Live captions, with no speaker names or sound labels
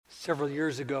Several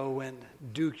years ago when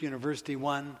Duke University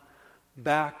won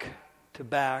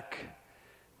back-to-back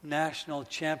national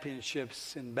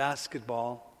championships in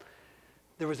basketball,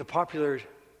 there was a popular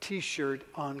T-shirt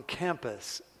on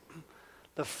campus.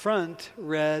 The front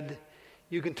read,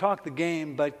 "You can talk the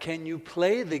game, but can you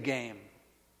play the game?"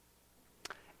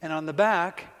 And on the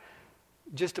back,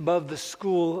 just above the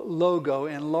school logo,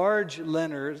 in large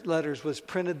letters was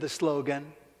printed the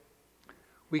slogan,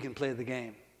 "We can play the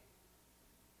game."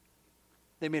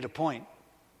 They made a point.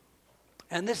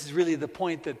 And this is really the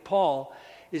point that Paul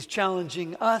is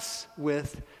challenging us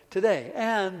with today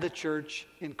and the church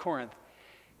in Corinth.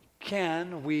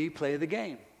 Can we play the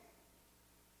game?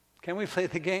 Can we play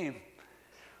the game?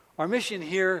 Our mission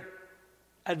here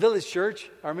at Village Church,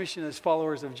 our mission as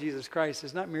followers of Jesus Christ,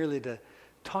 is not merely to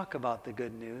talk about the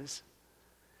good news.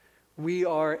 We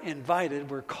are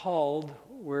invited, we're called,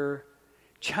 we're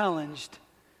challenged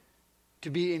to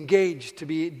be engaged, to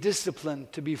be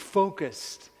disciplined, to be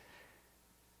focused,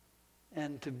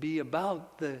 and to be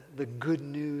about the good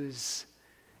news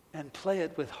and play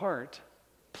it with heart,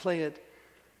 play it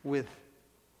with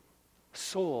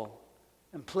soul,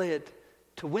 and play it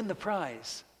to win the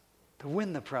prize,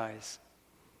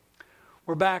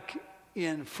 We're back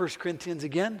in 1 Corinthians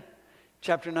again,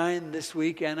 chapter 9 this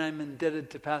week, and I'm indebted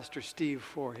to Pastor Steve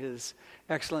for his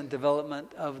excellent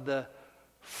development of the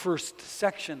first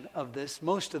section of this,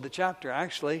 most of the chapter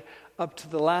actually, up to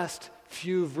the last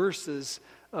few verses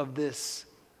of this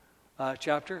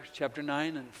chapter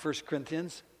 9 in 1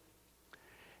 Corinthians.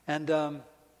 And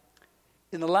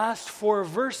in the last 4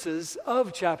 verses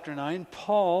of chapter 9,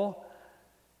 Paul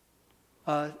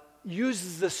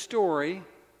uses the story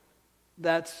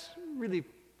that's really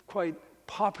quite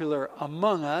popular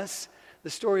among us, the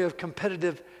story of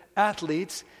competitive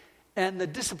athletes, and the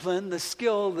discipline, the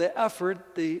skill, the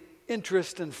effort, the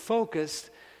interest and focus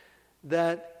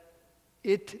that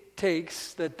it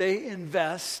takes, that they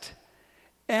invest,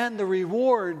 and the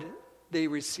reward they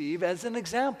receive as an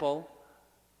example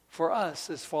for us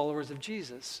as followers of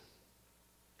Jesus.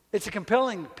 It's a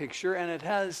compelling picture, and it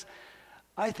has,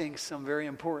 I think, some very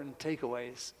important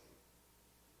takeaways.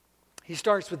 He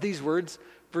starts with these words,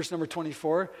 verse number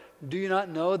 24, "Do you not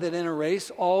know that in a race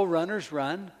all runners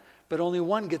run, but only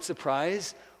one gets a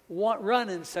prize? Run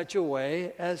in such a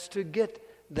way as to get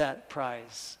that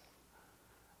prize."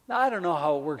 Now, I don't know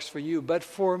how it works for you, but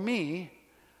for me,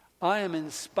 I am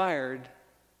inspired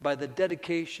by the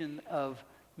dedication of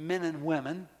men and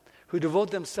women who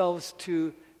devote themselves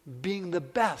to being the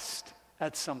best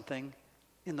at something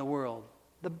in the world.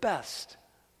 The best.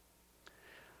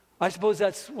 I suppose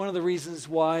that's one of the reasons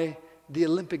why the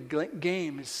Olympic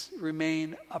Games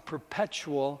remain a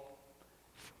perpetual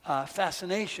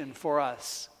fascination for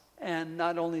us, and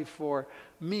not only for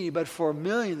me, but for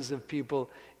millions of people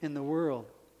in the world.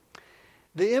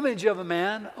 The image of a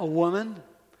man, a woman,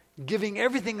 giving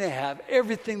everything they have,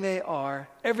 everything they are,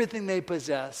 everything they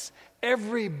possess,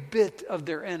 every bit of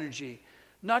their energy,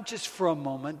 not just for a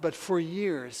moment, but for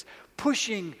years,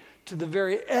 pushing to the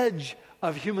very edge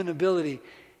of human ability,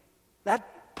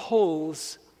 that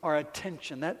pulls our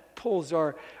attention, that pulls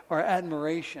our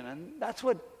admiration. And that's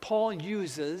what Paul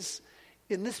uses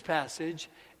in this passage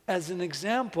as an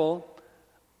example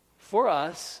for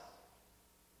us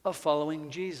of following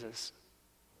Jesus.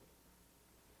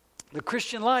 The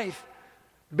Christian life,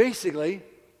 basically,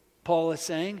 Paul is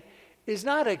saying, is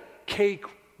not a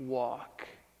cakewalk.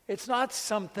 It's not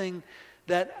something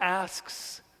that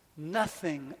asks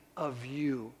nothing of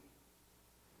you.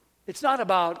 It's not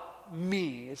about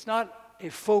me. It's not a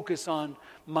focus on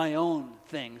my own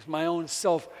things, my own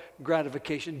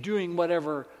self-gratification, doing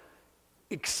whatever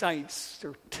excites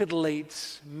or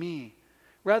titillates me.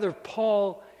 Rather,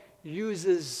 Paul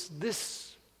uses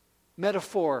this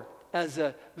metaphor as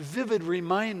a vivid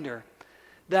reminder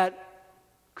that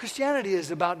Christianity is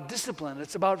about discipline,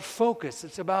 it's about focus,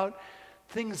 it's about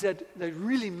things that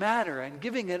really matter and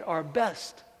giving it our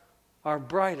best, our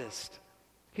brightest.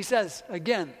 He says,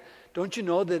 again, don't you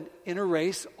know that in a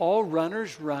race all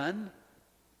runners run?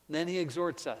 And then he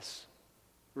exhorts us,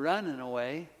 run in a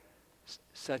way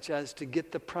such as to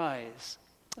get the prize.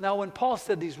 Now, when Paul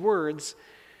said these words,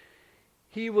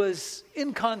 he was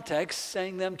in context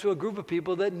saying them to a group of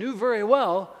people that knew very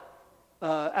well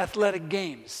athletic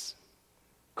games.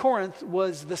 Corinth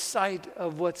was the site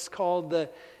of what's called the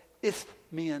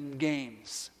Isthmian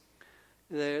Games.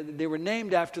 They were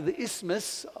named after the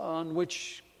isthmus on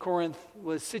which Corinth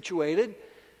was situated,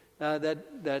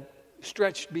 that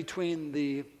stretched between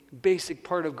the basic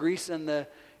part of Greece and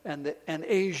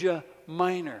Asia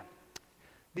Minor.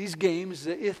 These games,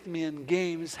 the Isthmian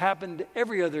Games, happened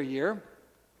every other year.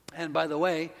 And by the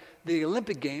way, the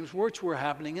Olympic Games, which were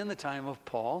happening in the time of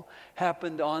Paul,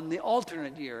 happened on the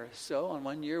alternate year. So on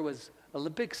one year was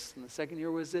Olympics, and the second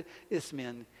year was the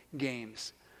Isthmian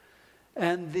Games.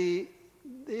 And the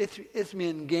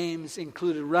Isthmian Games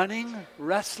included running,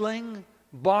 wrestling,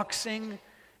 boxing,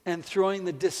 and throwing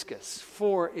the discus.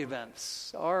 4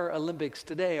 events. Our Olympics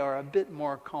today are a bit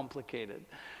more complicated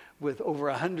with over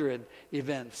 100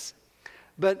 events.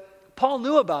 But Paul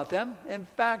knew about them. In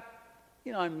fact,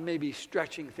 I'm maybe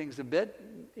stretching things a bit.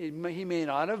 He may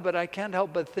not have, but I can't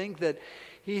help but think that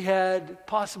he had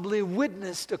possibly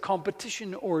witnessed a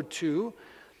competition or two,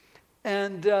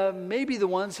 and maybe the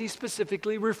ones he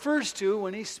specifically refers to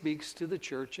when he speaks to the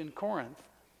church in Corinth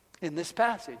in this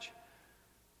passage.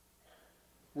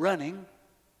 Running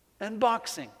and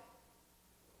boxing.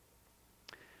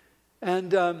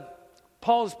 And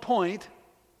Paul's point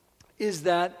is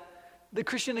that the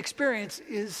Christian experience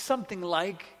is something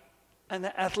like an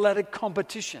athletic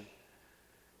competition.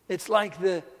 It's like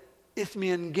the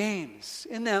Isthmian Games.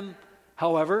 In them,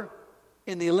 however,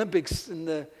 in the Olympics and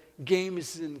the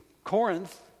Games in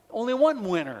Corinth, only one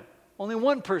winner, only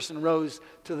one person rose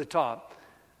to the top.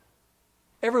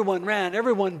 Everyone ran,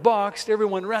 everyone boxed,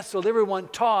 everyone wrestled, everyone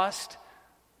tossed,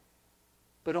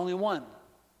 but only one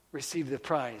received the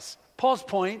prize. Paul's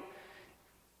point,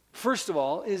 first of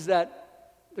all, is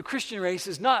that the Christian race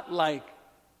is not like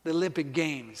the Olympic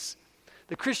Games.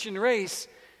 The Christian race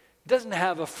doesn't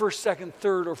have a first, second,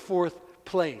 third, or fourth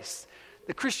place.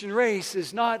 The Christian race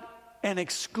is not an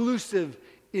exclusive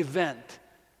event.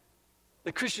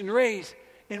 The Christian race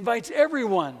invites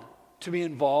everyone to be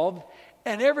involved,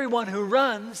 and everyone who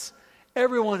runs,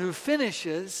 everyone who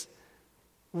finishes,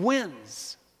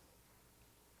 wins.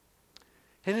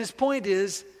 And his point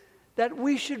is that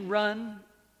we should run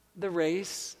the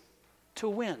race to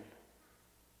win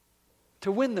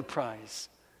the prize.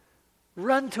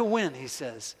 Run to win, he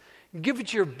says. Give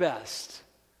it your best.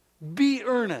 Be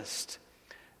earnest.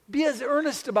 Be as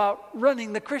earnest about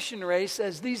running the Christian race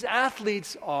as these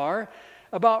athletes are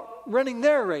about running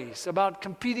their race, about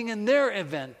competing in their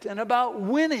event, and about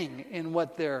winning in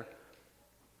what they're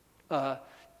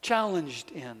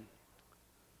challenged in.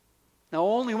 Now,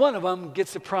 only one of them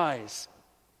gets a prize,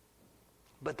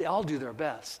 but they all do their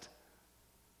best.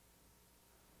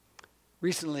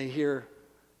 Recently here,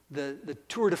 the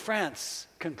Tour de France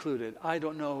concluded. I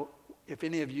don't know if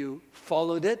any of you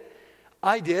followed it.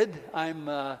 I did. I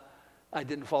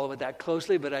didn't follow it that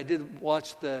closely, but I did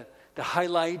watch the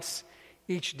highlights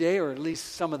each day, or at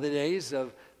least some of the days,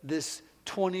 of this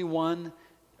 21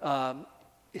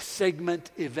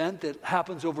 segment event that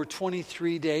happens over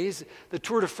 23 days. The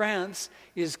Tour de France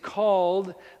is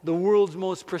called the world's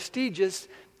most prestigious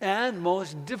and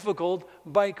most difficult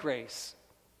bike race.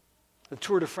 The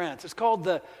Tour de France. It's called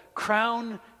the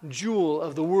crown jewel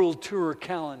of the World Tour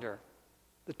calendar.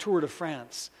 The Tour de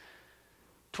France.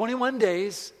 21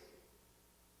 days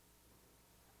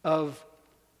of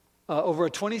over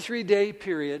a 23-day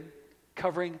period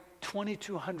covering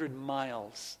 2,200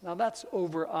 miles. Now that's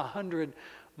over 100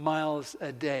 miles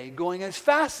a day, going as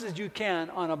fast as you can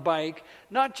on a bike,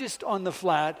 not just on the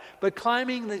flat, but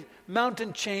climbing the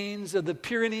mountain chains of the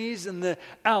Pyrenees and the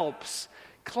Alps,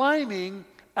 climbing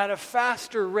at a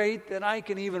faster rate than I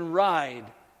can even ride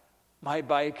my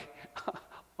bike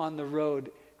on the road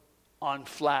on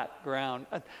flat ground.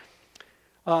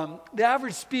 The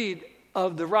average speed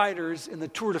of the riders in the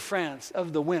Tour de France,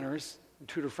 of the winners in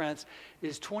Tour de France,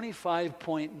 is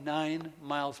 25.9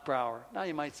 miles per hour. Now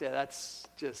you might say that's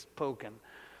just poking.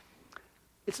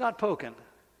 It's not poking.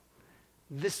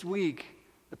 This week,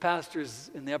 the pastors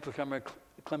in the Upper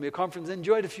Columbia Conference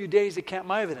enjoyed a few days at Camp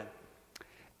Maivaden.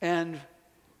 And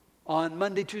on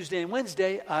Monday, Tuesday, and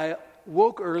Wednesday, I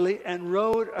woke early and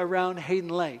rode around Hayden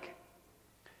Lake.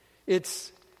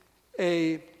 It's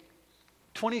a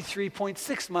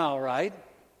 23.6 mile ride.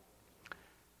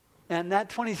 And that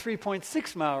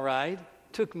 23.6 mile ride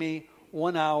took me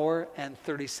 1 hour and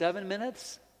 37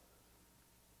 minutes,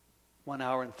 1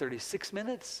 hour and 36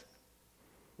 minutes,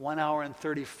 1 hour and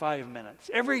 35 minutes.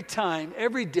 Every time,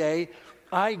 every day,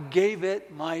 I gave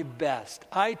it my best.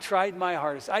 I tried my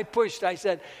hardest. I pushed. I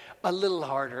said, a little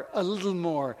harder, a little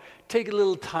more. Take a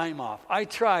little time off. I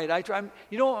tried.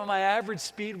 You know what my average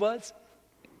speed was?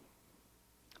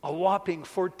 A whopping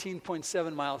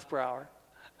 14.7 miles per hour.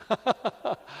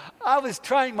 I was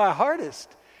trying my hardest,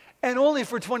 and only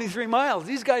for 23 miles.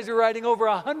 These guys are riding over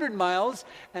 100 miles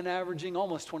and averaging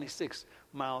almost 26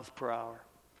 miles per hour.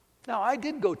 Now, I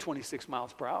did go 26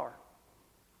 miles per hour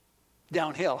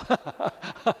downhill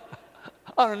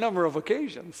on a number of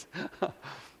occasions.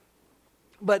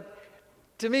 But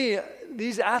to me,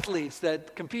 these athletes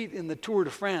that compete in the Tour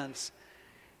de France,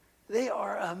 They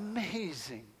are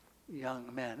amazing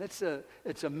young men. It's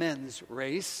a men's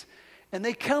race. And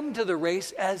they come to the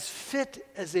race as fit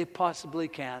as they possibly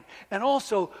can. And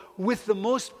also with the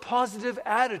most positive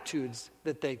attitudes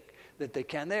that they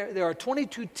can. There are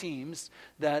 22 teams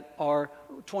that are,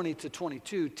 20 to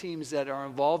 22 teams that are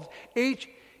involved. Each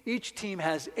team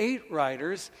has 8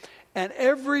 riders. And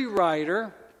every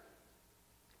rider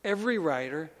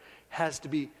has to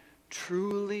be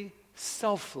truly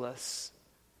selfless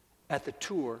at the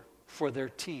tour for their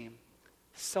team.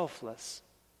 Selfless.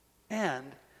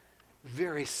 And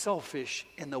very selfish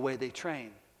in the way they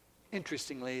train.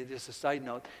 Interestingly, just a side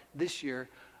note, this year,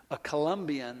 a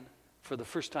Colombian, for the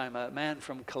first time, a man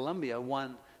from Colombia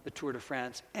won the Tour de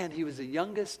France, and he was the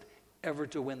youngest ever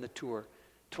to win the Tour,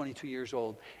 22 years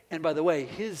old. And by the way,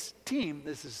 his team,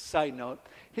 this is a side note,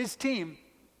 his team,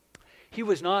 he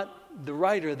was not the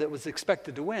rider that was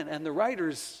expected to win, and the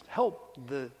riders help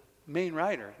the main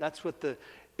rider. That's what the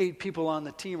 8 people on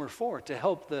the team are for, to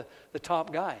help the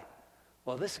top guy.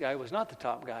 Well, this guy was not the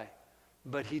top guy,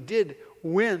 but he did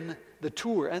win the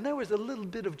Tour. And there was a little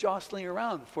bit of jostling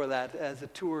around for that as the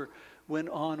Tour went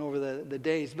on over the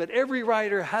days. But every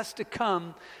rider has to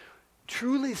come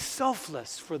truly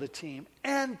selfless for the team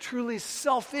and truly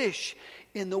selfish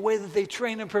in the way that they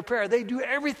train and prepare. They do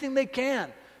everything they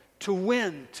can to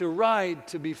win, to ride,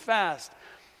 to be fast.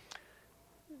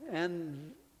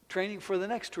 And training for the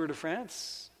next Tour de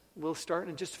France will start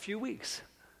in just a few weeks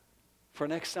for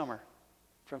next summer.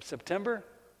 From September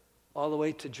all the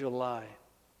way to July.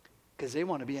 Because they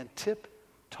want to be in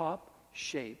tip-top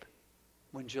shape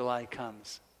when July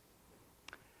comes.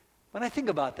 When I think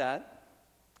about that,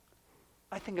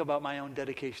 I think about my own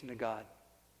dedication to God.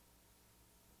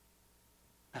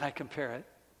 And I compare it.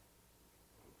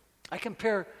 I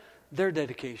compare their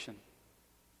dedication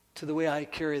to the way I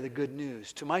carry the good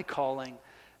news, to my calling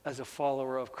as a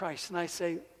follower of Christ. And I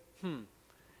say,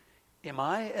 am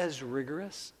I as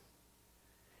rigorous?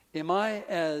 Am I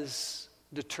as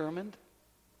determined?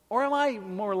 Or am I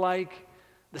more like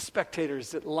the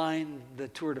spectators that lined the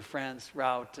Tour de France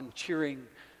route and cheering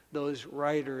those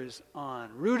riders on,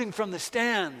 rooting from the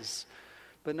stands,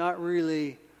 but not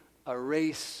really a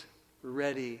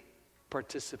race-ready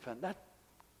participant? That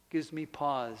gives me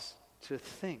pause to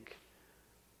think.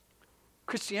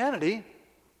 Christianity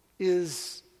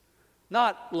is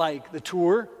not like the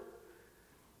Tour.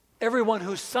 Everyone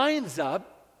who signs up,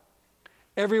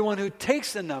 everyone who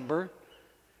takes a number,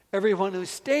 everyone who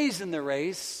stays in the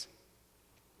race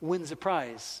wins a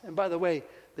prize. And by the way,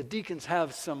 the deacons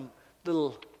have some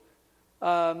little,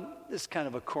 this is kind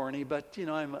of a corny, but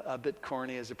I'm a bit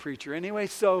corny as a preacher anyway,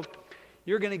 so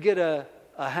you're going to get a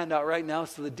handout right now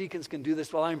so the deacons can do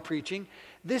this while I'm preaching.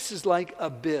 This is like a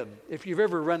bib. If you've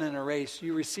ever run in a race,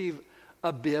 you receive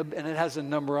a bib and it has a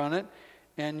number on it,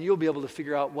 and you'll be able to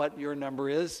figure out what your number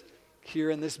is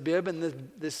here in this bib, and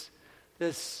this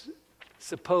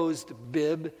supposed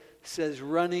bib says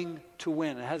running to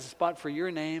win. It has a spot for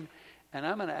your name, and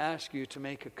I'm going to ask you to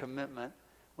make a commitment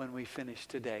when we finish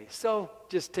today. So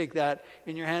just take that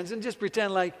in your hands and just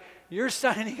pretend like you're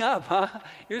signing up, huh?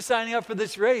 You're signing up for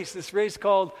this race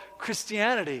called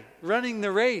Christianity, running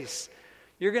the race.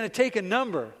 You're going to take a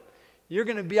number. You're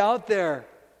going to be out there.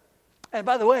 And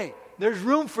by the way, there's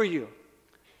room for you.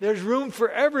 There's room for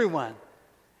everyone.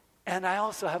 And I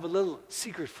also have a little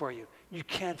secret for you. You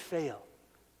can't fail.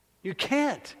 You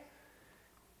can't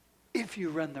if you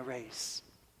run the race.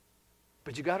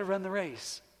 But you got to run the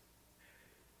race.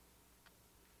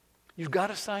 You've got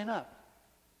to sign up.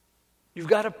 You've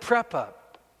got to prep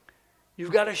up.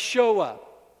 You've got to show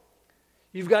up.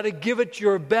 You've got to give it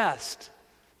your best.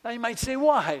 Now you might say,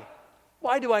 why?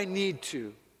 Why do I need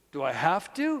to? Do I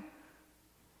have to?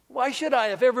 Why should I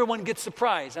if everyone gets the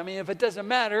prize? I mean, if it doesn't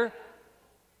matter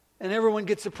and everyone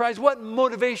gets the prize, what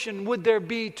motivation would there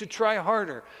be to try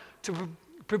harder, to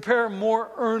prepare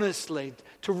more earnestly,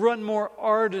 to run more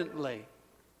ardently?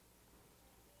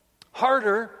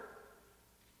 Harder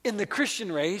in the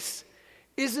Christian race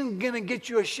isn't going to get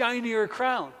you a shinier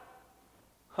crown,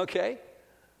 okay?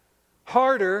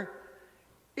 Harder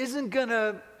isn't going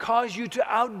to cause you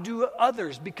to outdo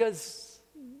others, because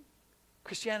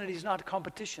Christianity is not a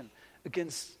competition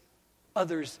against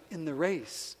others in the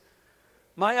race.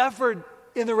 My effort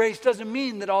in the race doesn't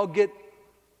mean that I'll get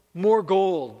more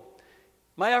gold.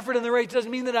 My effort in the race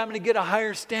doesn't mean that I'm going to get a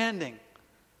higher standing.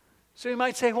 So you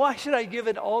might say, why should I give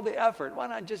it all the effort? Why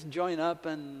not just join up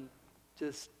and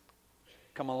just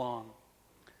come along?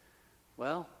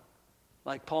 Well,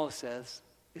 like Paul says,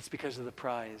 it's because of the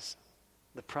prize.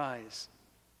 The prize.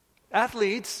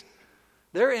 Athletes,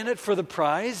 they're in it for the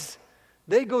prize.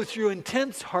 They go through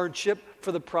intense hardship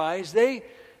for the prize. They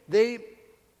they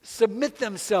submit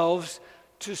themselves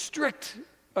to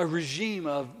a regime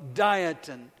of diet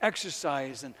and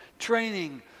exercise and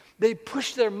training. They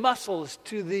push their muscles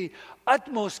to the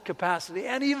utmost capacity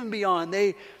and even beyond.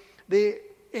 They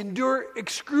endure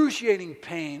excruciating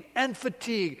pain and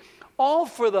fatigue, all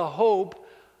for the hope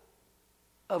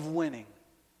of winning.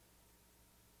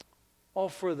 All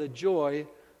for the joy,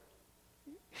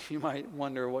 you might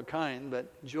wonder what kind,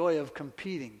 but joy of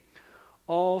competing.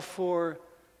 All for,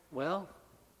 well,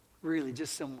 really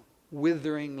just some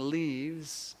withering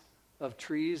leaves of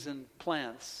trees and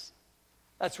plants.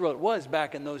 That's what it was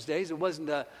back in those days. It wasn't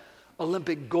an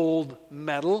Olympic gold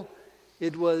medal.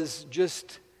 It was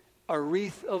just a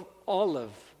wreath of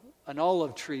an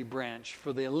olive tree branch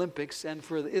for the Olympics and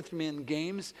for the Isthmian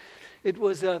Games. It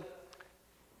was a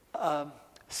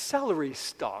celery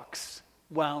stalks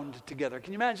wound together.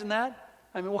 Can you imagine that?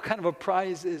 I mean, what kind of a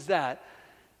prize is that?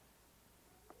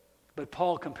 But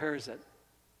Paul compares it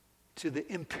to the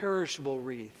imperishable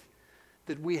wreath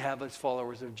that we have as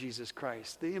followers of Jesus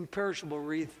Christ. The imperishable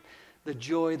wreath, the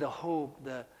joy, the hope,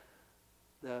 the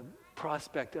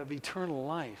prospect of eternal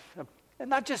life. And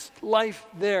not just life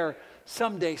there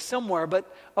someday, somewhere,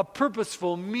 but a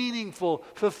purposeful, meaningful,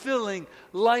 fulfilling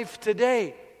life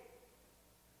today.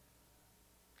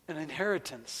 An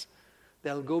inheritance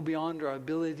that goes beyond our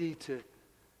ability to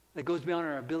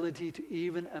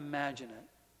even imagine it.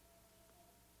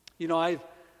 You know,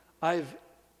 I've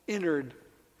entered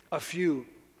a few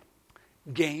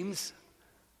games,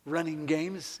 running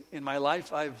games in my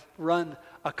life. I've run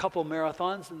a couple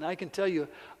marathons, and I can tell you,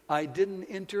 I didn't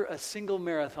enter a single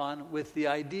marathon with the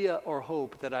idea or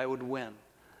hope that I would win.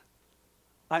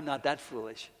 I'm not that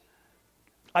foolish.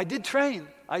 I did train.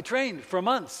 I trained for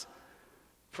months,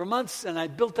 and I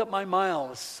built up my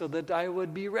miles so that I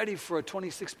would be ready for a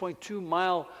 26.2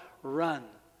 mile run.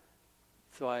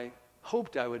 So I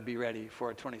hoped I would be ready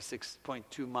for a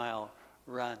 26.2 mile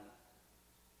run.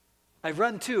 I've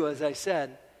run two, as I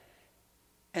said,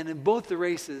 and in both the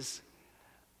races,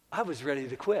 I was ready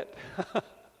to quit.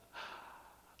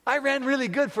 I ran really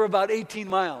good for about 18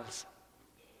 miles.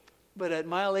 But at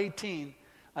mile 18,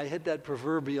 I hit that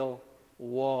proverbial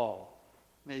wall.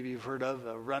 Maybe you've heard of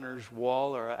a runner's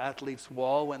wall or an athlete's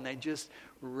wall when they just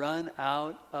run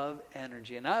out of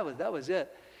energy. And that was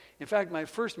it. In fact, my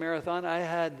first marathon, I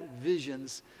had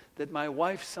visions that my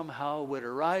wife somehow would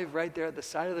arrive right there at the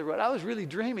side of the road. I was really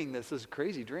dreaming this. This was a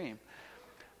crazy dream.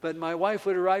 But my wife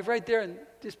would arrive right there and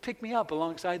just pick me up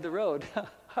alongside the road.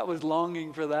 I was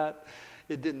longing for that.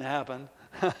 It didn't happen.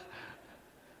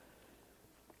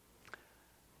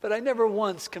 But I never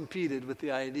once competed with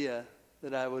the idea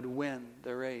that I would win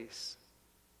the race.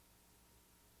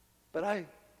 But I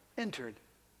entered.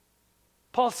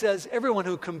 Paul says everyone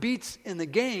who competes in the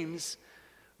games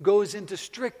goes into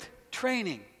strict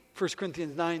training. 1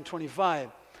 Corinthians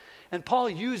 9:25. And Paul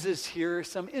uses here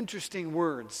some interesting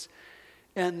words.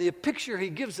 And the picture he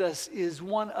gives us is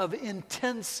one of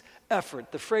intense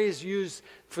effort. The phrase used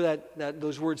for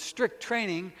those words, strict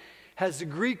training, has the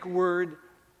Greek word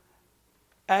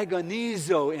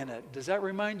agonizo in it. Does that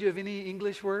remind you of any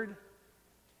English word?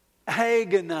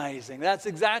 Agonizing. That's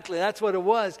what it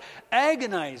was.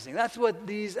 Agonizing. That's what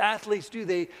these athletes do.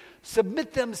 They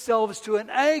submit themselves to an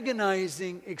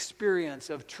agonizing experience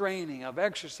of training, of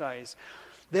exercise.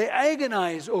 They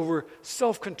agonize over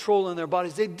self-control in their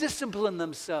bodies. They discipline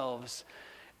themselves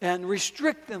and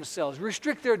restrict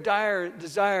their dire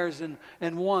desires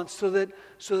and wants so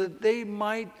that they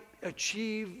might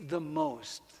achieve the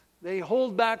most. They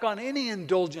hold back on any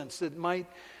indulgence that might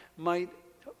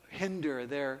hinder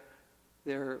their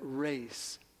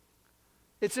race.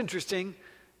 It's interesting,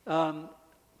 a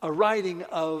writing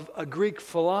of a Greek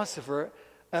philosopher,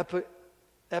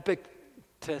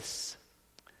 Epictetus,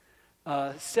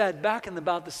 said back in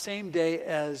about the same day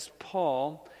as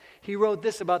Paul, he wrote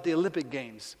this about the Olympic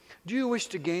Games. Do you wish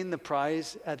to gain the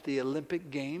prize at the Olympic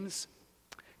Games?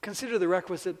 Consider the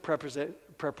requisite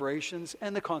preparations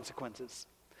and the consequences.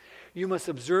 You must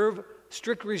observe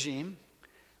strict regime,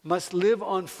 must live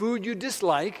on food you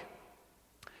dislike,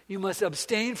 you must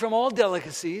abstain from all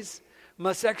delicacies,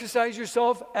 must exercise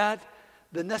yourself at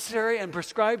the necessary and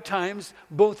prescribed times,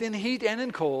 both in heat and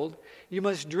in cold. You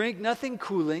must drink nothing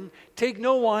cooling, take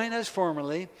no wine as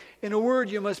formerly. In a word,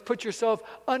 you must put yourself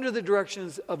under the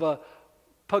directions of a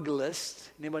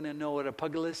pugilist. Anybody know what a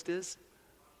pugilist is?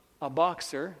 A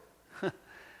boxer.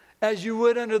 As you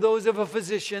would under those of a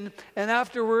physician, and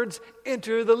afterwards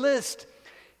enter the list.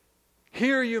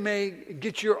 Here you may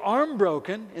get your arm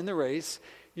broken in the race.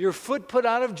 your foot put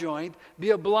out of joint,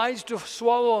 be obliged to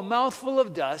swallow a mouthful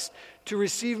of dust, to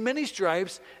receive many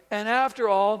stripes, and after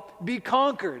all, be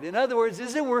conquered. In other words,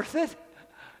 is it worth it?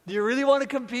 Do you really want to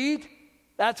compete?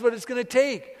 That's what it's going to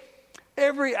take.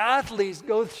 Every athlete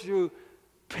goes through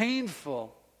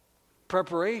painful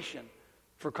preparation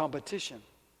for competition.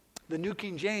 The New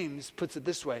King James puts it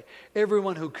this way: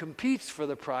 everyone who competes for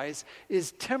the prize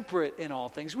is temperate in all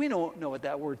things. We don't know what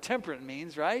that word temperate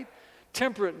means, right?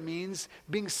 Temperate means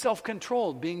being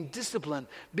self-controlled, being disciplined,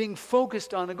 being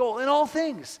focused on a goal in all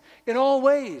things, in all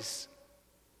ways.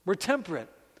 We're temperate.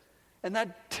 And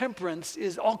that temperance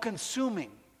is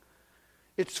all-consuming.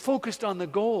 It's focused on the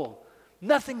goal.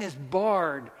 Nothing is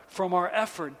barred from our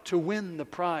effort to win the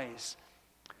prize.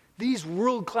 These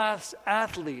world-class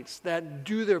athletes that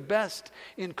do their best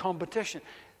in competition,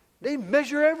 they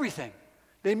measure everything.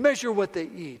 They measure what they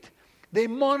eat. They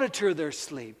monitor their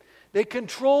sleep. They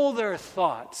control their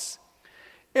thoughts.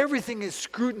 Everything is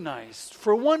scrutinized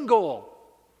for one goal: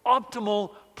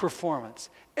 optimal performance.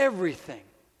 Everything.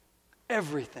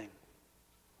 Everything.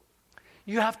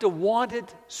 You have to want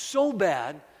it so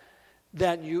bad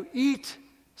that you eat,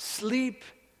 sleep,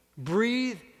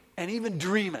 breathe, and even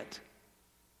dream it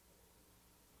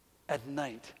at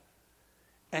night.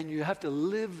 And you have to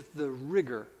live the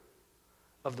rigor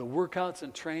of the workouts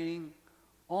and training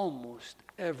almost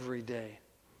every day.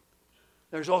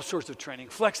 There's all sorts of training: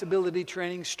 flexibility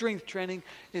training, strength training,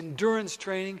 endurance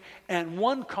training, and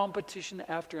one competition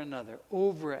after another,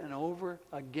 over and over,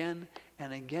 again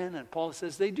and again. And Paul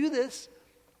says they do this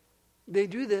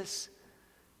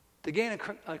to gain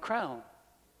a crown,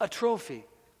 a trophy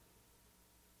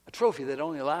that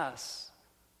only lasts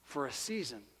for a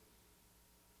season.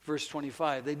 Verse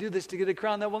 25, they do this to get a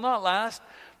crown that will not last,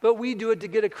 but we do it to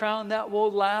get a crown that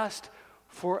will last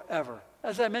forever.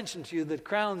 As I mentioned to you, the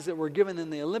crowns that were given in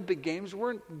the Olympic Games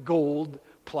weren't gold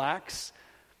plaques.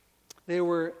 They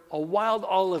were a wild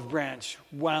olive branch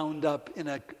wound up in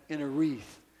a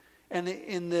wreath. And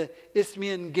in the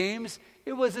Isthmian Games,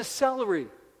 it was a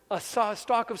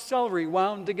stalk of celery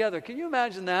wound together. Can you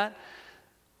imagine that?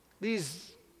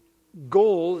 These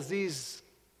goals, these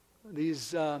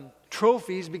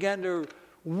trophies began to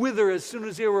wither as soon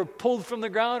as they were pulled from the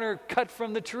ground or cut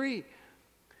from the tree.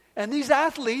 And these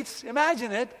athletes,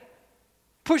 imagine it,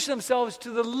 push themselves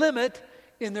to the limit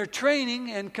in their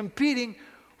training and competing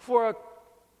for a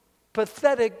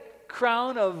pathetic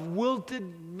crown of wilted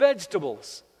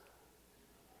vegetables.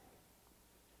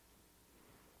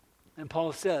 And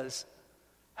Paul says,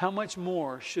 how much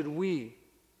more should we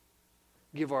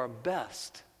give our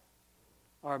best?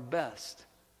 Our best.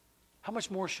 How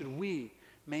much more should we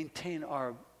maintain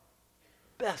our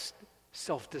best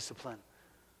self-discipline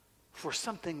for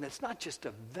something that's not just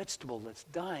a vegetable that's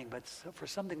dying, but for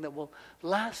something that will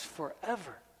last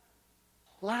forever?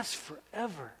 Last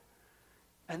forever.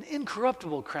 An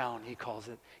incorruptible crown, he calls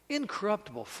it.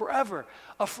 Incorruptible, forever.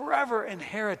 A forever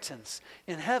inheritance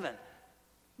in heaven.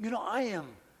 You know, I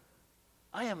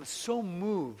am so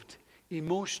moved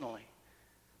emotionally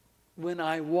when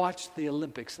I watch the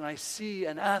Olympics and I see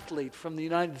an athlete from the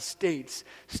United States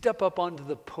step up onto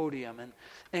the podium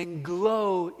and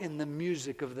glow in the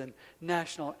music of the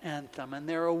national anthem, and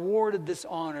they're awarded this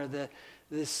honor,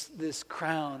 this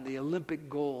crown, the Olympic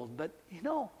gold. But you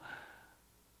know,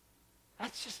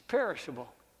 that's just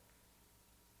perishable.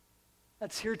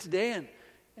 That's here today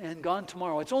and gone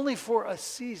tomorrow. It's only for a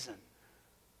season.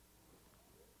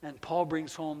 And Paul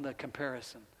brings home the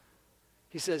comparison.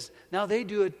 He says, now they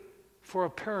do it for a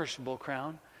perishable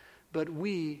crown, but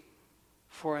we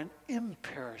for an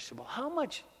imperishable. How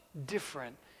much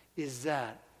different is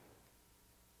that?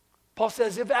 Paul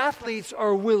says, if athletes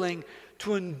are willing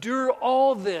to endure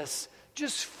all this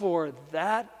just for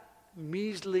that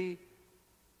measly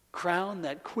crown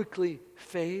that quickly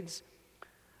fades,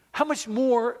 how much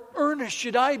more earnest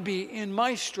should I be in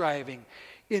my striving,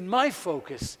 in my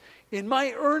focus, in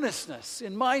my earnestness,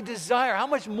 in my desire? How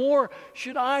much more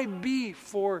should I be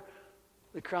for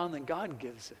the crown that God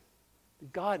gives it,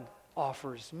 that God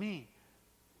offers me?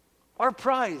 Our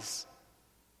prize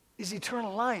is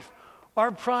eternal life.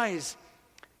 Our prize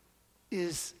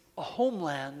is a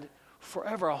homeland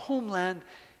forever, a homeland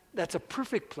that's a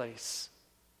perfect place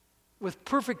with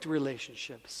perfect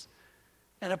relationships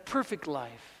and a perfect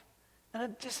life. And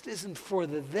it just isn't for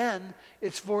the then,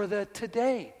 it's for the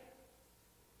today.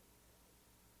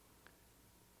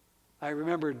 I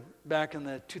remembered back in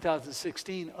the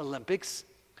 2016 Olympics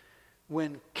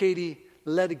when Katie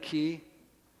Ledecky,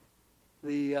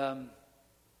 the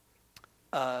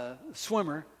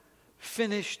swimmer,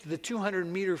 finished the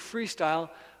 200-meter freestyle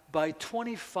by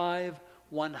 25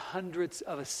 1/100th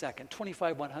of a second,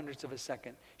 25 1/100ths of a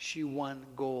second. She won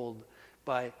gold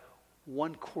by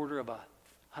 1/4 of a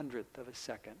 100th of a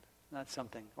second. Not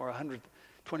something, or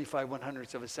 25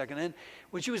 1/100ths of a second. And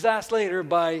when she was asked later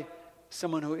by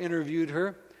someone who interviewed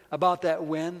her about that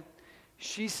win,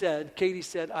 Katie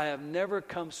said, I have never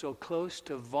come so close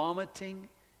to vomiting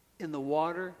in the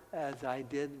water as I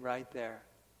did right there.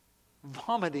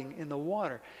 Vomiting in the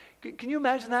water. Can you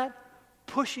imagine that?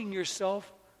 Pushing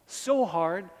yourself so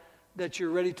hard that you're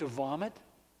ready to vomit.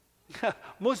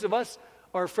 Most of us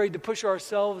are afraid to push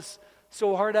ourselves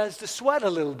so hard as to sweat a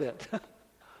little bit.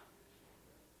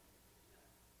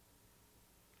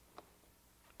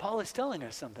 Paul is telling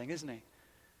us something, isn't he?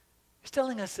 He's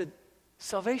telling us that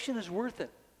salvation is worth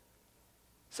it.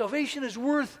 Salvation is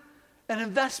worth an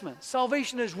investment.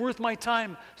 Salvation is worth my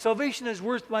time. Salvation is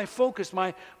worth my focus,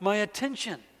 my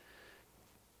attention.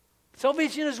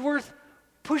 Salvation is worth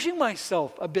pushing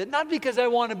myself a bit, not because I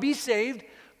want to be saved,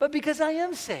 but because I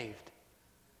am saved.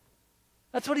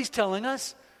 That's what he's telling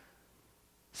us.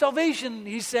 Salvation,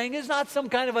 he's saying, is not some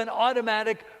kind of an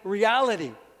automatic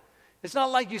reality. It's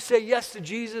not like you say yes to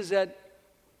Jesus at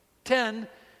 10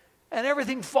 and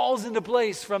everything falls into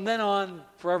place from then on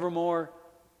forevermore.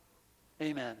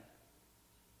 Amen.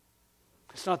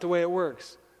 It's not the way it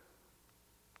works.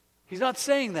 He's not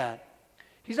saying that.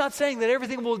 He's not saying that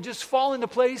everything will just fall into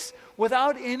place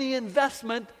without any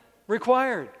investment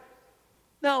required.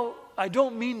 Now, I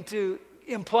don't mean to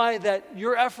imply that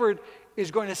your effort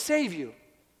is going to save you.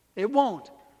 It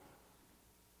won't.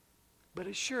 But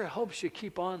it sure helps you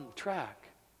keep on track.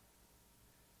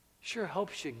 Sure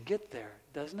helps you get there,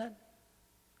 doesn't it?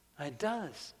 It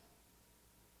does.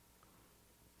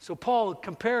 So Paul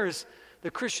compares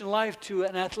the Christian life to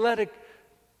an athletic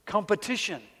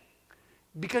competition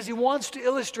because he wants to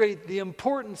illustrate the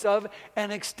importance of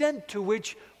an extent to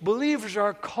which believers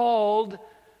are called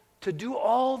to do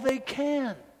all they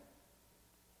can.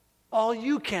 All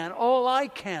you can, all I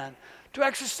can. To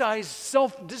exercise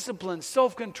self-discipline,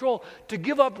 self-control, to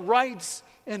give up rights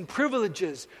and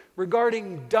privileges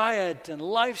regarding diet and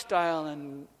lifestyle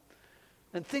and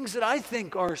things that I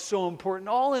think are so important,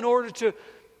 all in order to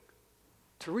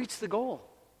reach the goal,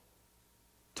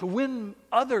 to win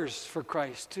others for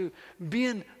Christ, to be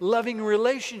in loving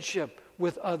relationship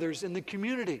with others in the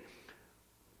community.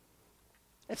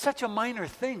 It's such a minor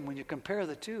thing when you compare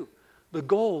the two, the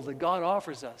goal that God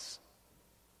offers us.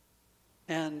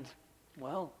 And,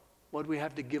 well, what do we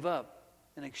have to give up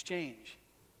in exchange?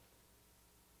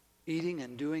 Eating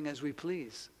and doing as we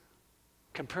please.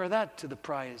 Compare that to the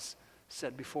prize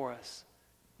set before us.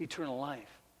 Eternal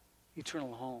life,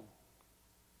 eternal home,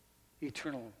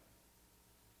 eternal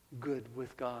good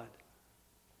with God.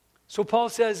 So Paul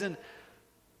says in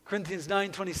Corinthians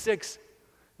 9:26,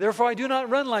 therefore I do not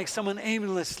run like someone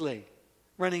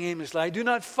running aimlessly. I do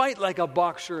not fight like a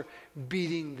boxer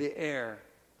beating the air.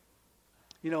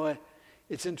 You know,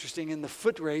 it's interesting, in the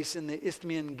foot race, in the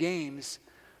Isthmian Games,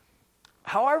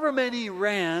 however many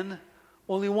ran,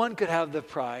 only one could have the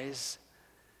prize,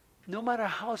 no matter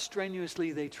how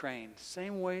strenuously they trained.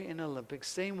 Same way in Olympics,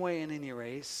 same way in any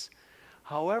race.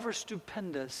 However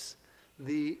stupendous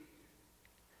the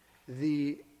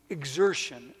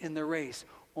exertion in the race,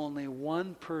 only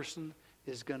one person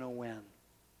is going to win.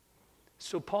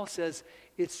 So Paul says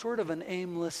it's sort of an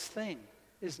aimless thing,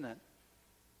 isn't it?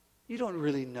 You don't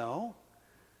really know.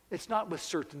 It's not with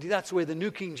certainty. That's the way the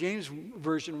New King James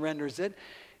Version renders it.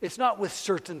 It's not with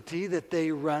certainty that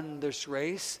they run this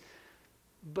race.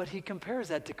 But he compares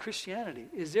that to Christianity.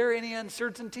 Is there any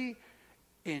uncertainty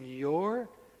in your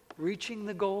reaching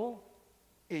the goal?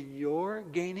 In your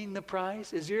gaining the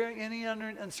prize? Is there any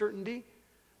uncertainty?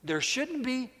 There shouldn't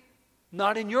be.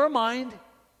 Not in your mind.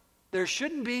 There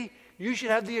shouldn't be. You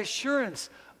should have the assurance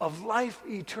of life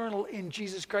eternal in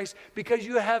Jesus Christ because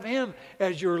you have Him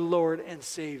as your Lord and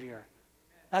Savior.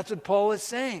 That's what Paul is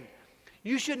saying.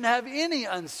 You shouldn't have any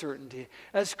uncertainty.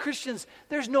 As Christians,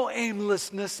 there's no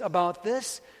aimlessness about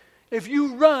this. If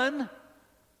you run,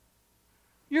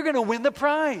 you're going to win the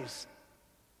prize.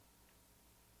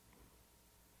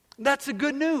 That's the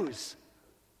good news.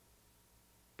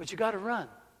 But you got to run.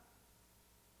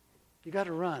 You got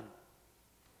to run.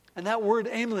 And that word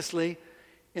aimlessly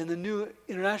in the New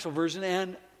International Version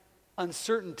and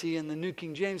uncertainty in the New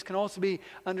King James can also be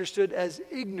understood as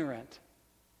ignorant.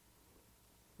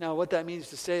 Now, what that means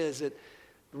to say is that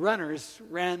runners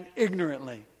ran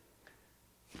ignorantly.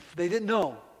 They didn't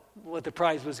know what the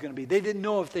prize was going to be. They didn't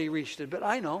know if they reached it. But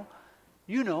I know,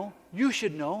 you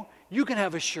should know. You can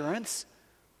have assurance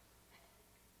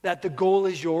that the goal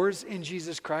is yours in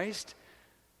Jesus Christ.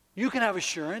 You can have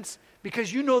assurance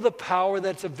because you know the power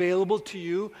that's available to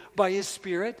you by His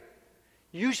Spirit.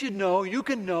 You should know, you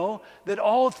can know that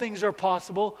all things are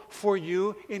possible for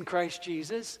you in Christ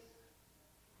Jesus.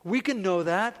 We can know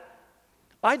that.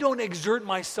 I don't exert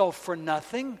myself for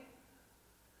nothing.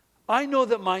 I know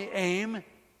that my aim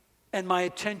and my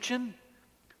attention,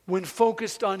 when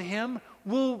focused on Him,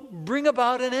 will bring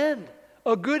about an end,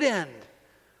 a good end.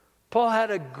 Paul had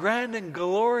a grand and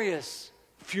glorious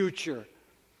future,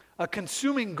 a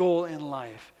consuming goal in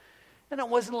life. And it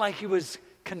wasn't like he was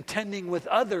contending with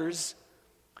others.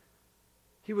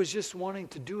 He was just wanting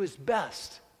to do his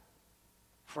best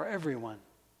for everyone.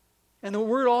 And the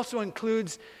word also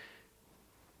includes,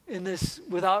 in this,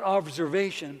 without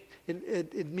observation,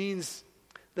 it means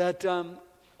that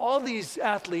all these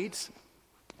athletes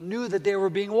knew that they were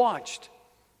being watched.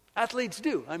 Athletes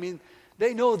do. I mean,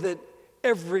 they know that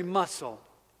every muscle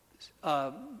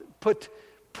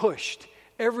pushed,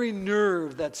 every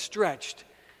nerve that's stretched,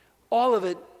 all of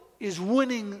it is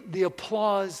winning the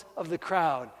applause of the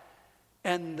crowd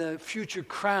and the future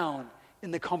crown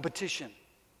in the competition.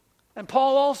 And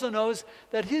Paul also knows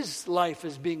that his life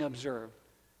is being observed.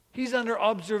 He's under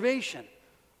observation.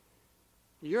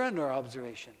 You're under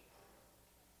observation.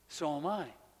 So am I.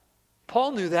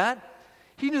 Paul knew that.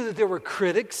 He knew that there were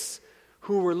critics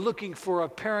who were looking for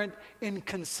apparent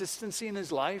inconsistency in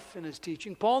his life, in his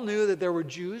teaching. Paul knew that there were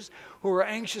Jews who were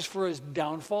anxious for his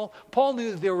downfall. Paul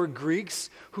knew that there were Greeks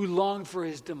who longed for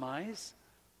his demise.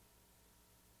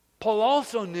 Paul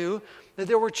also knew that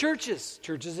there were churches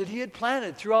that he had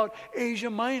planted throughout Asia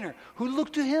Minor, who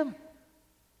looked to him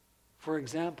for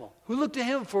example, who looked to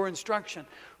him for instruction,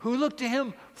 who looked to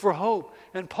him for hope.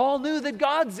 And Paul knew that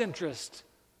God's interest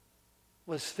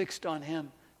was fixed on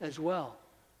him as well,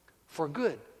 for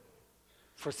good,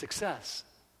 for success,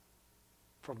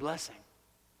 for blessing.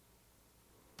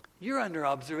 You're under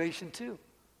observation too.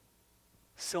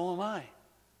 So am I.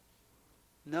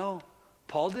 No,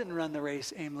 Paul didn't run the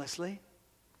race aimlessly,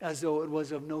 as though it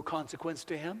was of no consequence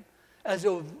to him, as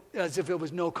if it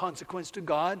was no consequence to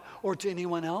God or to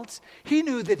anyone else. He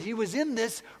knew that he was in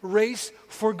this race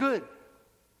for good,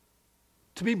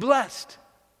 to be blessed,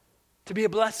 to be a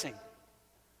blessing,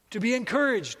 to be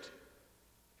encouraged,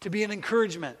 to be an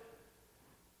encouragement,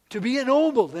 to be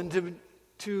ennobled and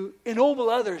to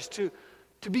ennoble others, to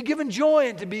be given joy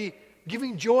and to be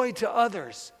giving joy to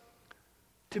others,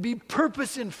 to be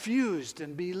purpose infused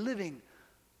and be living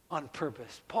on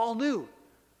purpose. Paul knew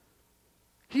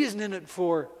he isn't in it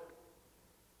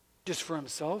just for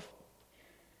himself.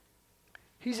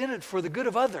 He's in it for the good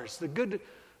of others, the good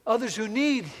others who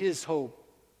need his hope,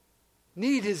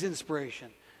 need his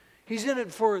inspiration. He's in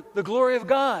it for the glory of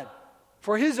God,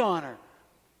 for his honor.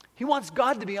 He wants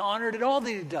God to be honored in all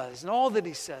that he does and all that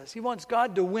he says. He wants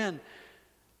God to win.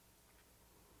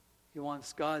 He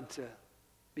wants God to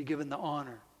be given the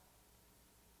honor.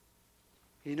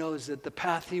 He knows that the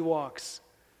path he walks,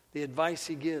 the advice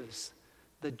he gives,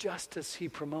 the justice he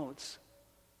promotes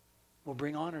will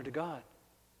bring honor to God.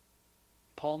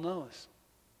 Paul knows.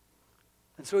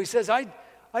 And so he says, I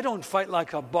don't fight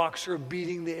like a boxer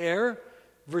beating the air.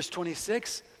 Verse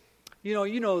 26.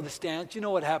 You know the stance. You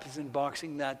know what happens in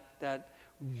boxing, that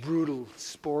brutal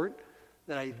sport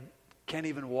that I can't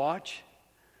even watch.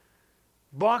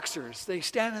 Boxers, they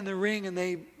stand in the ring and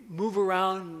they move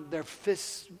around, their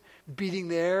fists beating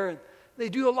the air. They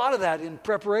do a lot of that in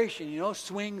preparation,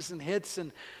 swings and hits,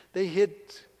 and they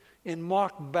hit in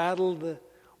mock battle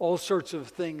all sorts of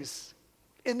things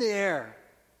in the air,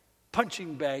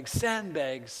 punching bags,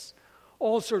 sandbags,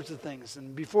 all sorts of things.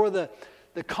 And before the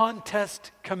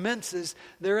contest commences,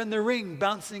 they're in the ring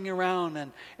bouncing around,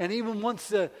 and even once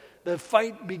the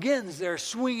fight begins, they're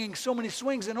swinging so many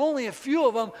swings, and only a few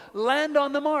of them land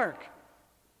on the mark.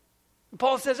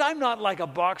 Paul says, I'm not like a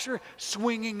boxer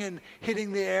swinging and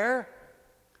hitting the air.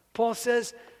 Paul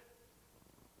says,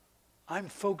 I'm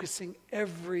focusing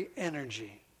every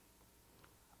energy.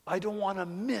 I don't want to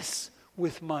miss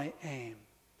with my aim.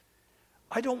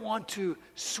 I don't want to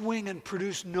swing and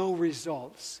produce no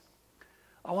results.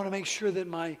 I want to make sure that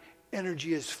my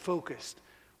energy is focused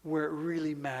where it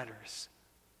really matters.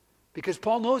 Because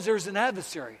Paul knows there's an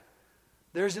adversary.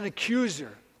 There's an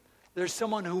accuser. There's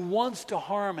someone who wants to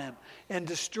harm him and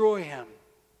destroy him.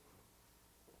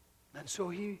 And so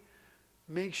he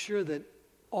makes sure that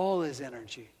all his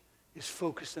energy is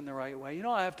focused in the right way.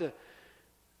 I have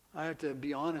to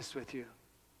be honest with you.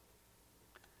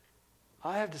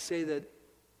 I have to say that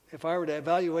if I were to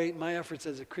evaluate my efforts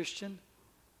as a Christian,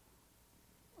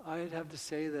 I'd have to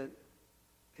say that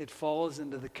it falls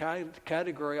into the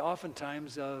category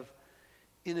oftentimes of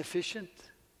inefficient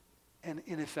and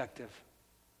ineffective.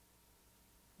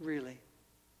 Really.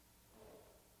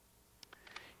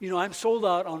 I'm sold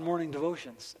out on morning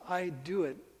devotions. I do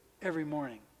it every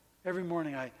morning. Every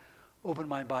morning I open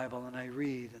my Bible and I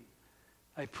read and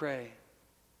I pray.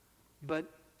 But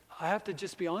I have to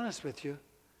just be honest with you.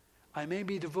 I may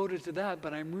be devoted to that,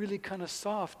 but I'm really kind of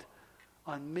soft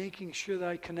on making sure that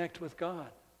I connect with God.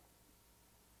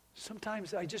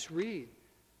 Sometimes I just read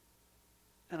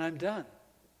and I'm done.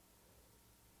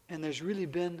 And there's really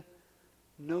been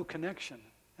no connection.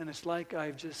 And it's like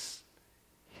I've just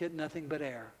hit nothing but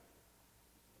air.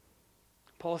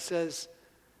 Paul says,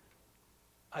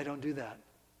 I don't do that.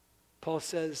 Paul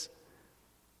says,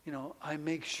 I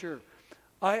make sure.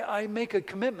 I make a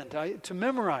commitment to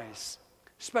memorize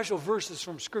special verses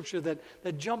from Scripture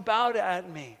that jump out at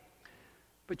me.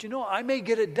 But I may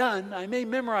get it done. I may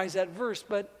memorize that verse,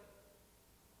 but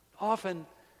often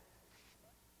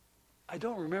I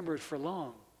don't remember it for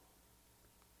long.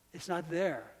 It's not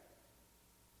there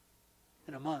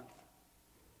in a month.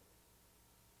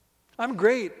 I'm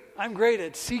great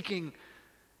at seeking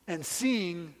and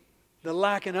seeing the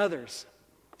lack in others.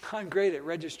 I'm great at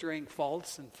registering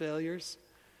faults and failures.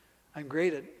 I'm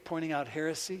great at pointing out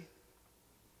heresy.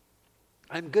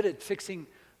 I'm good at fixing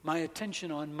my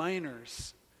attention on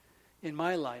minors in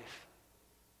my life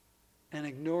and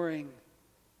ignoring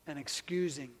and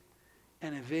excusing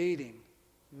and evading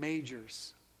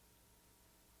majors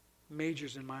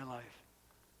in my life.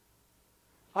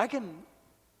 I can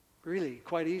really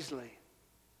quite easily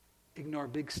ignore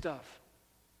big stuff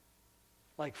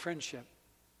like friendship,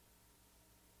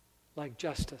 like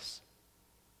justice,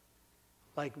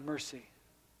 like mercy,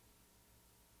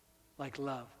 like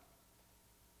love.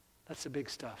 That's the big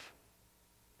stuff.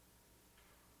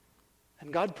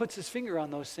 And God puts his finger on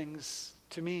those things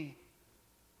to me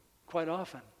quite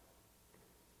often.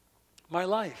 My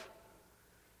life,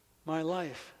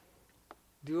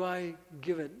 do I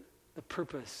give it the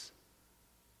purpose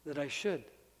that I should?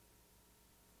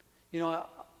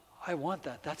 I want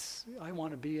that. I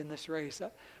want to be in this race.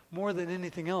 More than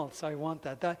anything else, I want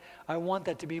that. I want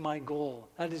that to be my goal.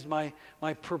 That is my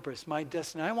purpose, my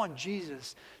destiny. I want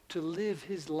Jesus to live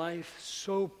his life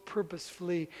so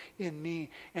purposefully in me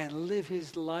and live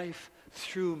his life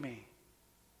through me.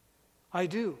 I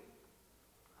do.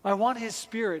 I want his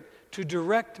Spirit to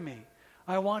direct me.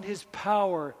 I want his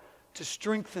power to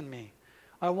strengthen me.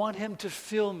 I want him to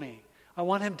fill me. I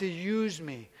want him to use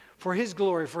me for his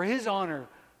glory, for his honor,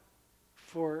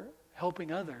 for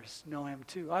helping others know him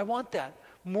too. I want that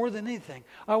more than anything.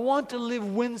 I want to live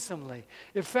winsomely,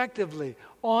 effectively,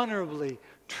 honorably,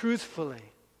 truthfully.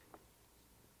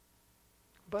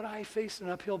 But I face an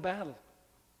uphill battle.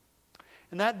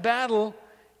 And that battle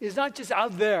is not just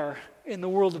out there in the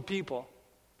world of people.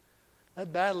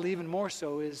 That battle, even more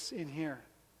so, is in here,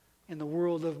 in the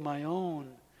world of my own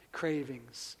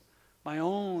cravings, my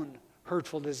own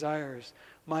hurtful desires,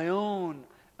 my own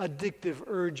addictive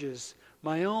urges,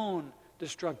 my own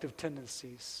destructive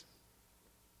tendencies.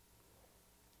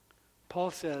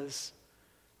 Paul says,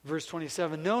 verse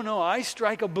 27, No, I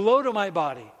strike a blow to my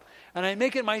body, and I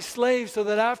make it my slave, so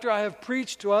that after I have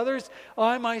preached to others,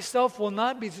 I myself will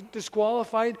not be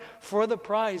disqualified for the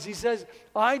prize. He says,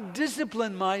 I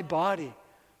discipline my body.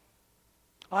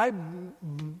 I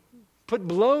put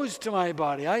blows to my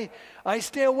body. I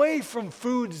stay away from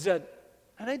foods that,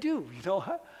 and I do,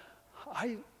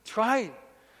 I try.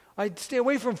 I stay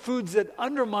away from foods that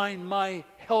undermine my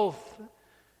health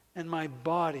and my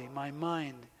body, my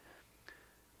mind.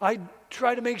 I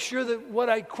try to make sure that what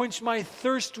I quench my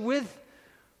thirst with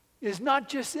is not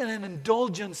just an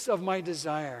indulgence of my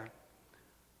desire.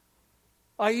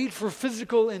 I eat for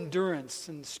physical endurance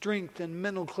and strength and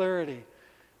mental clarity.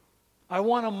 I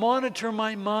want to monitor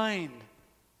my mind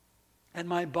and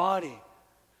my body,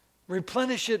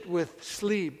 replenish it with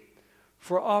sleep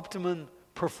for optimum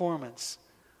performance.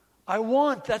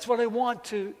 That's what I want,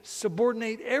 to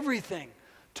subordinate everything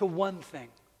to one thing.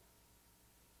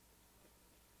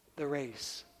 The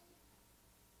race.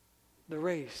 The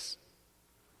race.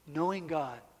 Knowing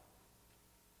God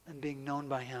and being known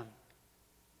by him.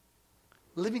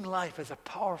 Living life as a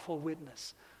powerful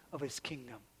witness of his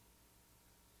kingdom.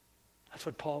 That's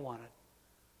what Paul wanted.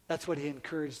 That's what he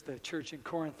encouraged the church in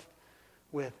Corinth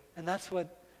with. And that's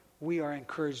what we are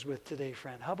encouraged with today,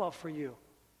 friend. How about for you?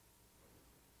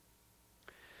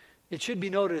 It should be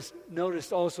noticed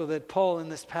also that Paul in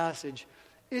this passage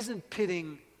isn't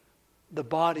pitting the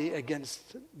body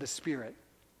against the spirit.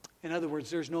 In other words,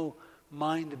 there's no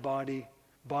mind-body,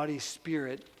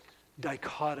 body-spirit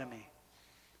dichotomy.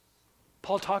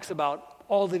 Paul talks about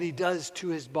all that he does to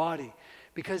his body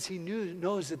because he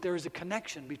knows that there is a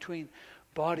connection between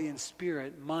body and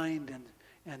spirit, mind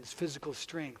and physical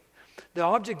strength. The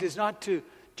object is not to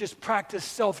just practice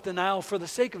self-denial for the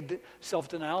sake of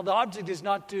self-denial. The object is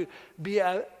not to be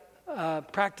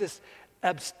practice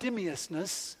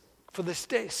abstemiousness for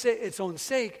its own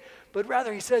sake, but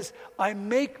rather he says, I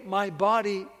make my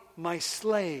body my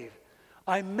slave.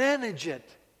 I manage it.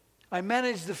 I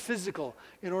manage the physical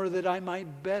in order that I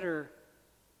might better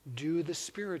do the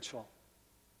spiritual,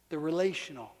 the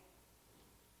relational,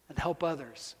 and help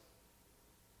others.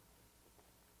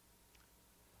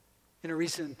 In a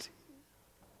recent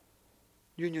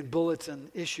Union Bulletin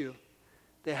issue,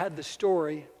 they had the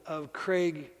story of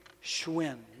Craig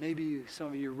Schwinn. Maybe some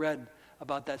of you read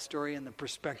about that story in the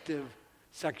perspective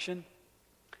section.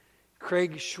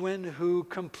 Craig Schwinn, who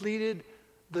completed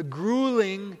the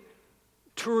grueling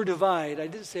Tour Divide, I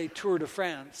didn't say Tour de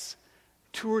France,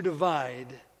 Tour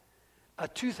Divide, a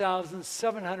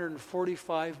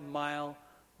 2,745-mile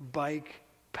bike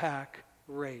pack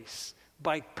race.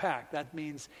 Bike pack, that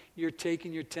means you're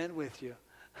taking your tent with you.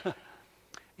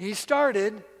 He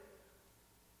started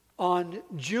on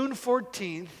June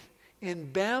 14th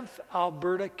in Banff,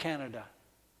 Alberta, Canada.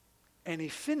 And he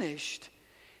finished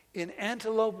in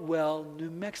Antelope Well,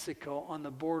 New Mexico, on the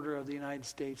border of the United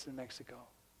States and Mexico.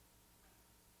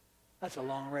 That's a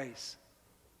long race.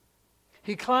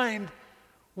 He climbed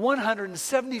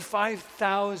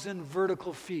 175,000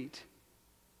 vertical feet.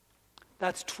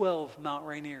 That's 12 Mount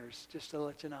Rainiers, just to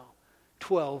let you know.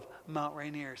 12 Mount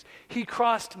Rainiers. He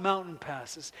crossed mountain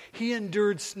passes. He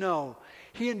endured snow.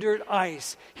 He endured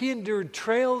ice. He endured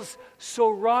trails so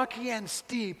rocky and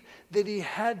steep that he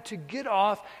had to get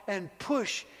off and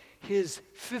push his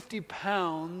 50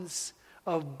 pounds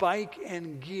of bike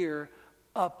and gear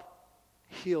up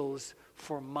hills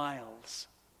for miles.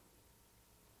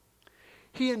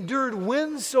 He endured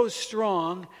winds so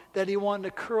strong that he wanted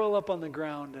to curl up on the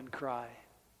ground and cry.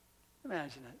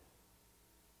 Imagine it.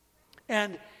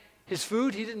 And his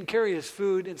food, he didn't carry his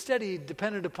food. Instead, he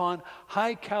depended upon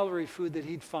high-calorie food that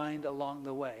he'd find along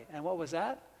the way. And what was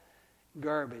that?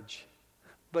 Garbage.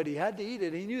 But he had to eat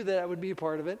it. He knew that would be a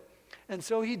part of it. And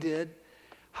so he did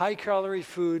high-calorie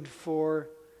food for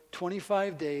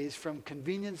 25 days from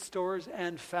convenience stores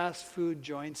and fast food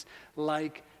joints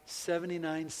like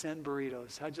 79-cent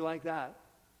burritos. How'd you like that?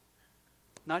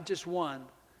 Not just one,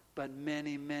 but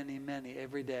many, many, many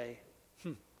every day.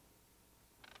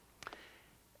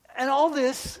 And all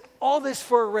this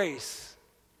for a race,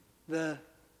 the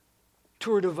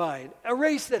Tour Divide. A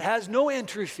race that has no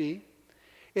entry fee,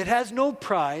 it has no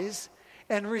prize,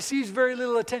 and receives very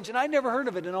little attention. I never heard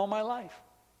of it in all my life.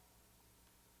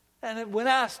 And when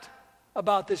asked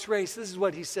about this race, this is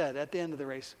what he said at the end of the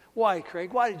race. Why,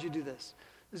 Craig? Why did you do this?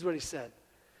 This is what he said.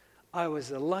 I was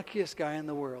the luckiest guy in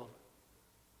the world.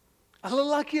 I'm the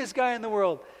luckiest guy in the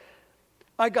world.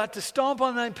 I got to stomp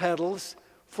on my pedals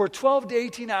for 12 to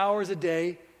 18 hours a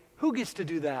day. Who gets to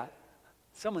do that?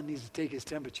 Someone needs to take his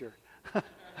temperature.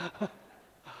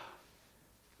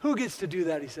 Who gets to do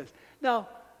that, he says. Now,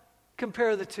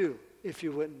 compare the two, if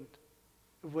you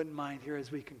wouldn't mind here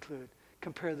as we conclude.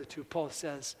 Compare the two. Paul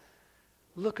says,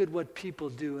 look at what people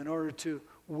do in order to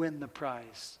win the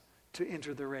prize, to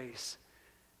enter the race.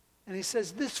 And he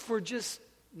says, this for just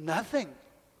nothing.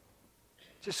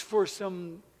 Just for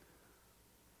some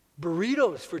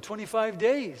burritos for 25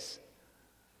 days.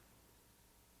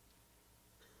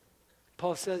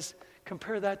 Paul says,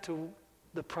 compare that to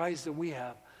the prize that we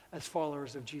have as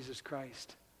followers of Jesus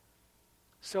Christ.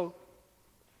 So,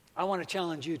 I want to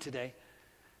challenge you today,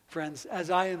 friends,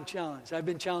 as I am challenged. I've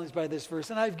been challenged by this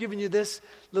verse, and I've given you this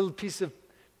little piece of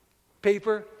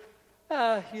paper.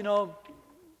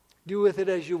 Do with it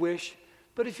as you wish.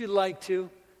 But if you'd like to,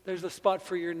 there's a spot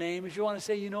for your name. If you want to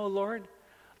say, Lord,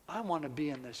 I want to be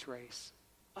in this race.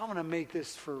 I want to make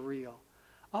this for real.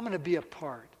 I'm going to be a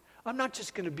part. I'm not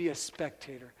just going to be a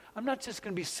spectator. I'm not just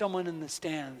going to be someone in the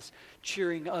stands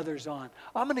cheering others on.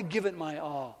 I'm going to give it my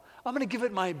all. I'm going to give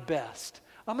it my best.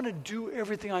 I'm going to do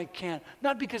everything I can.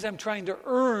 Not because I'm trying to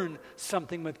earn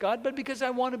something with God, but because I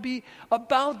want to be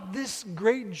about this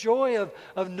great joy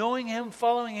of knowing Him,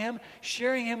 following Him,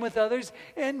 sharing Him with others,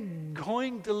 and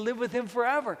going to live with Him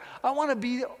forever. I want to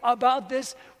be about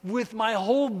this with my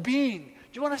whole being.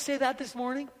 Do you want to say that this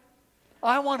morning?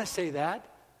 I want to say that.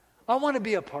 I want to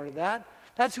be a part of that.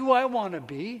 That's who I want to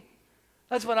be.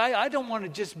 That's what I don't want to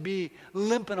just be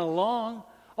limping along.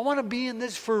 I want to be in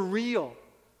this for real.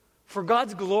 For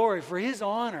God's glory, for His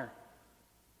honor.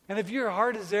 And if your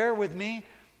heart is there with me,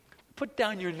 put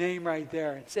down your name right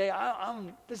there and say,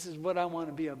 this is what I want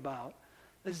to be about.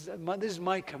 This is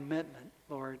my commitment,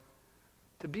 Lord.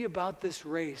 to be about this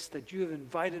race that you have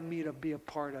invited me to be a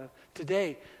part of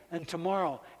today and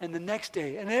tomorrow and the next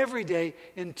day and every day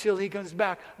until he comes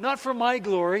back. Not for my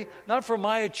glory, not for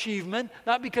my achievement,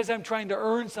 not because I'm trying to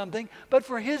earn something, but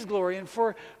for his glory and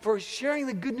for sharing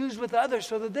the good news with others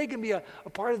so that they can be a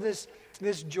part of this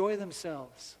joy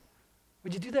themselves.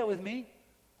 Would you do that with me?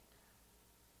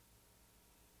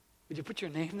 Would you put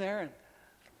your name there and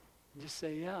just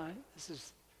say, yeah, this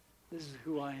is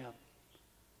who I am,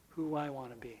 who I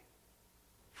want to be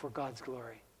for God's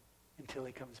glory until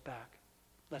he comes back.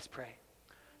 Let's pray.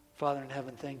 Father in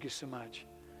heaven, thank you so much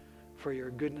for your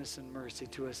goodness and mercy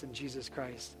to us in Jesus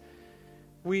Christ.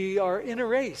 We are in a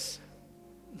race,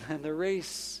 and the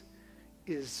race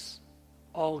is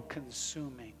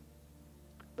all-consuming.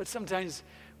 But sometimes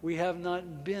we have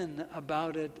not been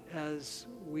about it as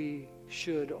we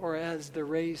should or as the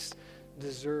race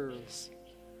deserves.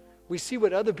 We see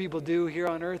what other people do here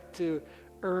on earth to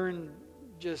earn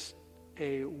just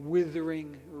a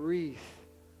withering wreath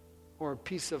or a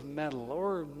piece of metal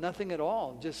or nothing at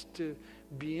all, just to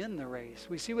be in the race.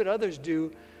 We see what others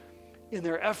do in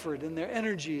their effort, in their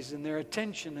energies, in their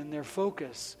attention, in their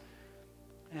focus.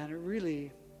 And it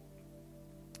really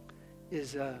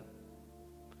is an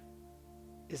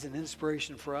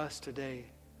inspiration for us today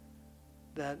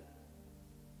that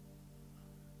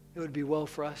it would be well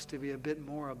for us to be a bit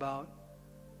more about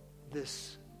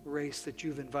this race that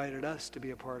you've invited us to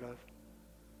be a part of.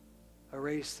 A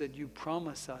race that you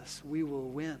promise us we will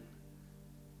win.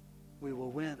 We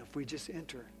will win if we just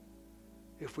enter,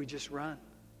 if we just run,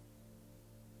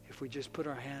 if we just put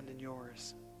our hand in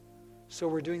yours. So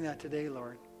we're doing that today,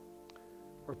 Lord.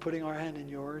 We're putting our hand in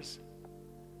yours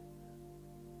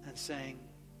and saying,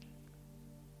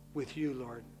 with you,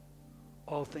 Lord,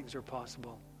 all things are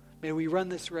possible. May we run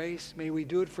this race. May we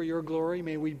do it for your glory.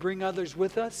 May we bring others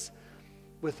with us,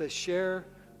 with a share,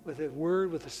 with a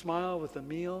word, with a smile, with a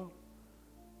meal.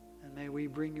 And may we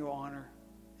bring you honor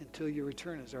until you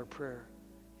return is our prayer.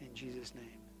 In Jesus'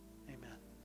 name.